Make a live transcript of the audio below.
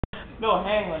No,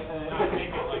 hang like. No, make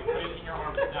it like put it in your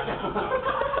arm.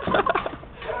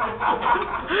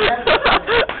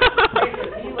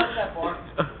 Can you let that bar?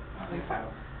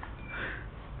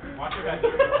 Watch your back.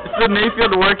 It's the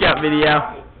Mayfield workout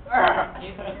video. Try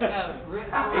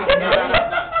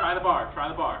the bar. Try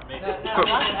the bar. Make it. No,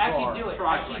 actually do it.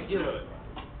 Try Actually it. do it.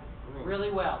 Really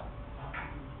well.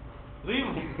 Leave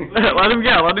him. Let him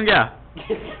go. Let him go.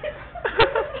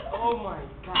 Oh my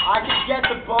god. I can get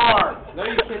the bar. No,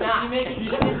 you cannot. You make it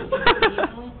even evenly.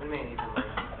 What do you mean evenly?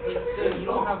 So you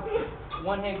don't have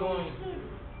one hand going.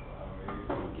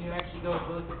 Can you actually go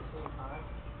both at the same time?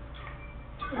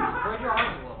 Spread your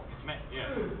arms a little. Yeah.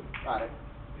 Got it.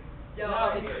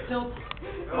 No, it's tilted.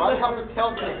 Why the hell is it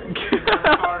tilting?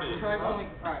 Try going.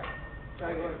 Alright.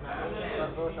 Try going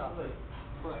back. Both up.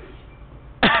 Push.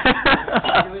 Do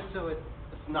it so it's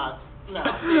Not. No.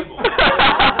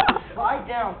 Slide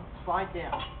down. Slide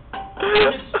down.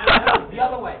 The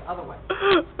other way. Other way.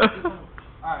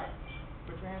 Alright.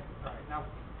 Put your hands. Alright. Now,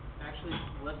 actually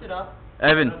lift it up.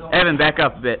 Evan, back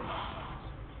up a bit.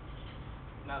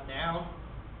 Now down.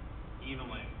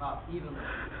 Evenly. Up. Evenly.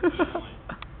 Evenly.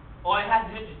 Oh, I had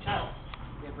to hit your chest.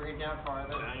 Yeah, bring it down farther.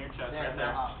 Down your chest. There, Right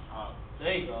there. now up.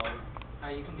 There you go.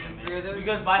 Alright, you can do 3 of those.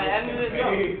 Because by the end of this,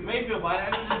 Mayfield, by the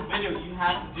end of this video, you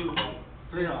have to do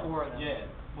 3 or 4 of them. Yeah,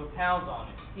 with pounds on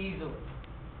it. Easily.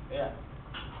 Yeah.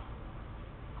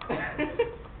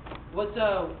 What's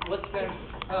Spanish?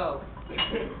 Oh.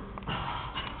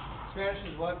 Spanish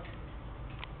is what?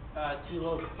 Tu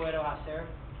lo puedo hacer?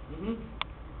 Mhm.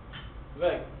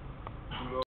 Right.